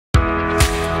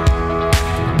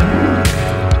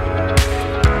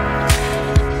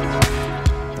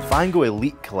Vango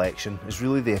Elite collection is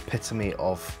really the epitome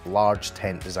of large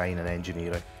tent design and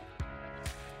engineering.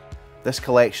 This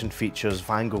collection features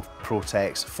Vango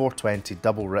Protex 420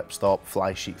 double ripstop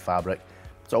fly sheet fabric.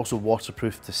 It's also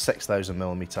waterproof to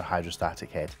 6000mm hydrostatic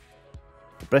head.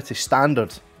 The British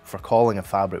standard for calling a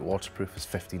fabric waterproof is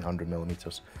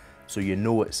 1500mm, so you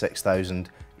know at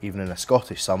 6000, even in a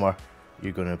Scottish summer,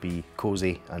 you're going to be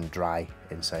cosy and dry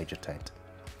inside your tent.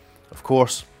 Of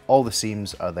course, all the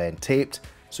seams are then taped,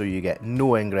 so you get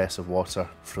no ingress of water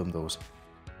from those.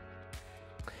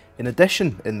 In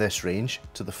addition, in this range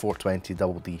to the 420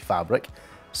 double D fabric,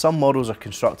 some models are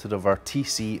constructed of our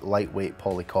TC lightweight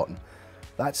poly cotton.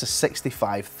 That's a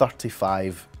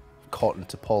 65-35 cotton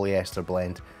to polyester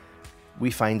blend.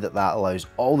 We find that that allows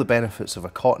all the benefits of a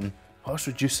cotton whilst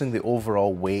reducing the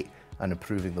overall weight and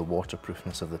improving the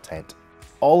waterproofness of the tent.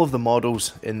 All of the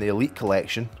models in the Elite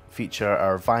collection feature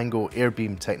our Vango air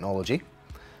beam technology.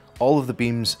 All of the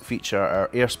beams feature our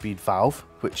airspeed valve,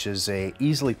 which is a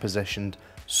easily positioned,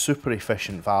 super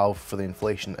efficient valve for the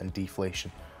inflation and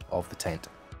deflation of the tent.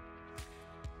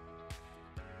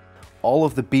 All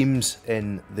of the beams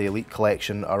in the Elite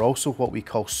collection are also what we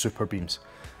call super beams.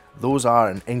 Those are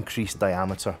an increased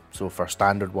diameter, so for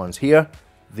standard ones here,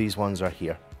 these ones are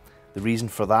here. The reason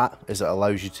for that is it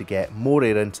allows you to get more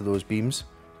air into those beams,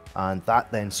 and that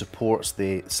then supports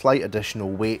the slight additional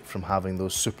weight from having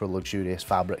those super luxurious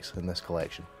fabrics in this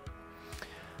collection.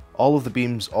 All of the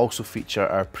beams also feature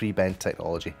our pre-bend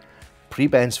technology.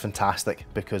 Pre-bend's fantastic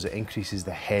because it increases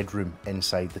the headroom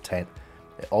inside the tent.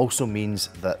 It also means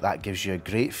that that gives you a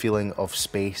great feeling of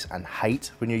space and height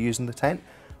when you're using the tent,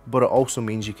 but it also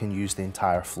means you can use the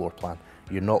entire floor plan.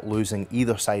 You're not losing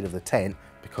either side of the tent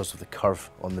because of the curve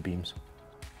on the beams.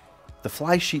 The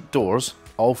fly sheet doors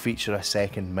all feature a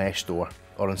second mesh door,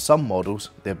 or in some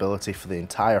models, the ability for the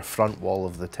entire front wall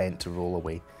of the tent to roll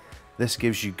away. This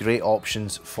gives you great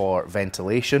options for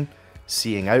ventilation,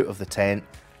 seeing out of the tent,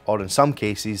 or in some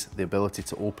cases, the ability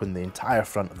to open the entire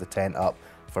front of the tent up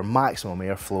for maximum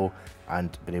airflow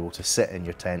and being able to sit in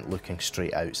your tent looking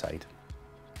straight outside.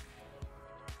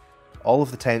 All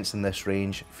of the tents in this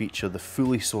range feature the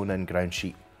fully sewn in ground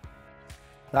sheet.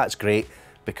 That's great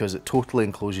because it totally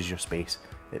encloses your space.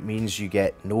 It means you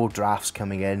get no drafts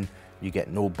coming in, you get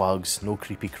no bugs, no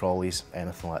creepy crawlies,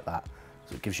 anything like that.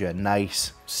 So it gives you a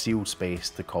nice sealed space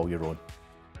to call your own.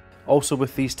 Also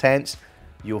with these tents,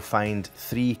 you'll find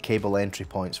 3 cable entry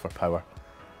points for power.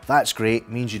 That's great,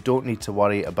 means you don't need to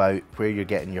worry about where you're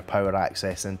getting your power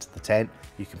access into the tent.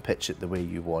 You can pitch it the way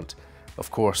you want.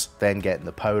 Of course, then getting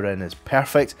the power in is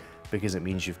perfect because it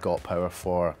means you've got power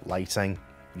for lighting,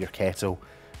 your kettle,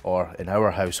 or in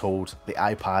our household, the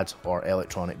iPad or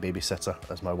electronic babysitter,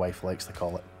 as my wife likes to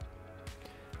call it.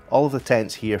 All of the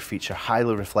tents here feature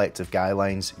highly reflective guy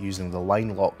lines using the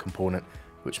line lock component,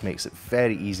 which makes it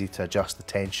very easy to adjust the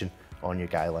tension on your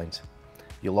guy lines.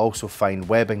 You'll also find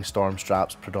webbing storm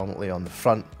straps predominantly on the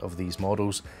front of these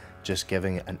models, just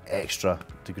giving it an extra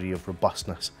degree of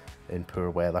robustness in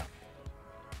poor weather.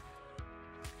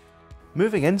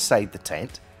 Moving inside the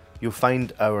tent, you'll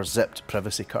find our zipped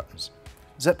privacy curtains.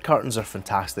 Zipped curtains are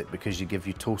fantastic because you give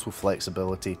you total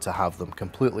flexibility to have them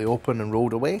completely open and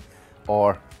rolled away,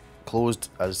 or closed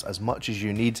as much as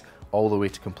you need, all the way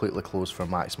to completely closed for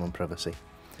maximum privacy.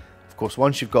 Of course,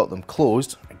 once you've got them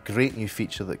closed, a great new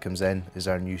feature that comes in is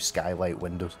our new skylight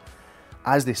windows.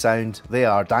 As they sound, they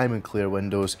are diamond clear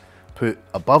windows put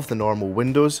above the normal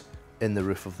windows in the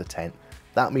roof of the tent.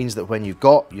 That means that when you've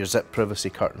got your zip privacy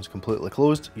curtains completely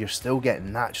closed, you're still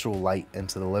getting natural light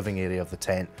into the living area of the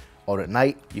tent, or at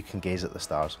night you can gaze at the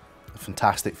stars. A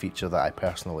fantastic feature that I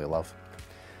personally love.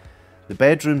 The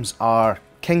bedrooms are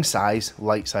king size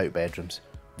lights out bedrooms.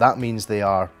 That means they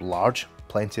are large,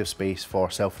 plenty of space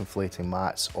for self-inflating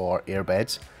mats or air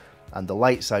beds, and the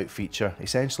lights out feature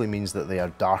essentially means that they are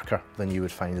darker than you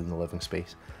would find in the living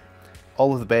space.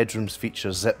 All of the bedrooms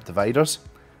feature zip dividers.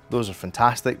 Those are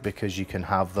fantastic because you can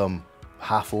have them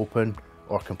half open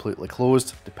or completely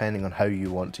closed depending on how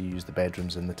you want to use the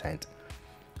bedrooms in the tent.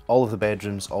 All of the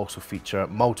bedrooms also feature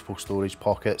multiple storage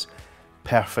pockets,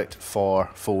 perfect for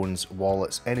phones,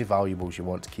 wallets, any valuables you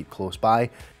want to keep close by.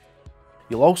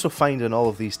 You'll also find in all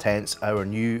of these tents our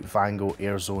new Vango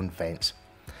Air Zone vents.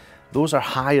 Those are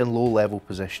high and low level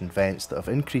position vents that have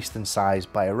increased in size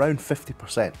by around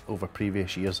 50% over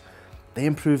previous years. They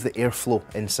improve the airflow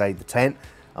inside the tent,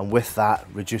 and with that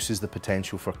reduces the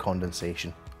potential for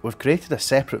condensation. We've created a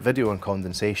separate video on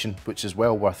condensation, which is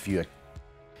well worth viewing.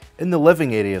 In the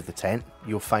living area of the tent,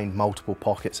 you'll find multiple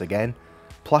pockets again,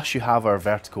 plus you have our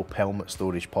vertical pelmet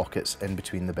storage pockets in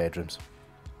between the bedrooms.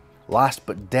 Last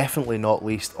but definitely not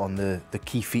least on the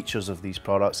key features of these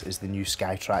products is the new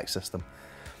SkyTrack system.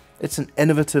 It's an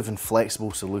innovative and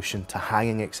flexible solution to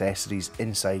hanging accessories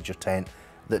inside your tent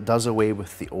that does away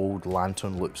with the old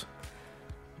lantern loops.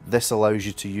 This allows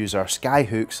you to use our sky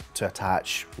hooks to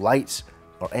attach lights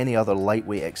or any other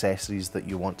lightweight accessories that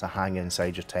you want to hang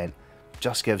inside your tent.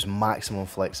 Just gives maximum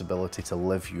flexibility to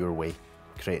live your way,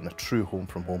 creating a true home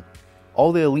from home.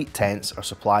 All the Elite tents are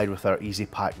supplied with our Easy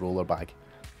Pack roller bag.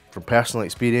 From personal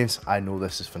experience, I know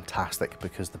this is fantastic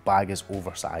because the bag is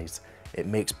oversized. It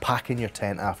makes packing your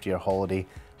tent after your holiday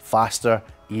faster,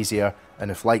 easier, and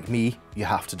if like me, you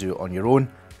have to do it on your own,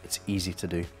 it's easy to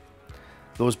do.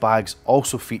 Those bags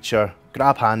also feature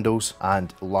grab handles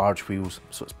and large wheels,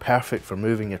 so it's perfect for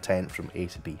moving your tent from A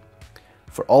to B.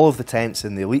 For all of the tents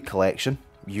in the Elite collection,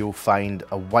 you'll find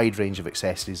a wide range of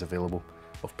accessories available.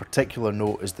 Of particular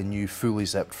note is the new fully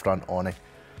zipped front awning.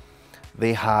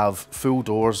 They have full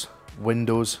doors,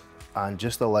 windows, and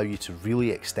just allow you to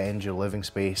really extend your living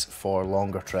space for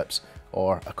longer trips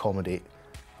or accommodate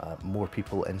more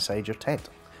people inside your tent.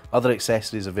 Other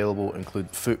accessories available include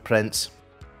footprints,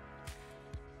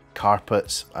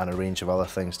 carpets, and a range of other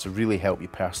things to really help you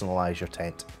personalise your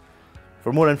tent.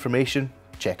 For more information,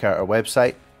 check out our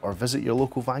website or visit your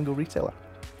local Vango retailer.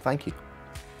 Thank you.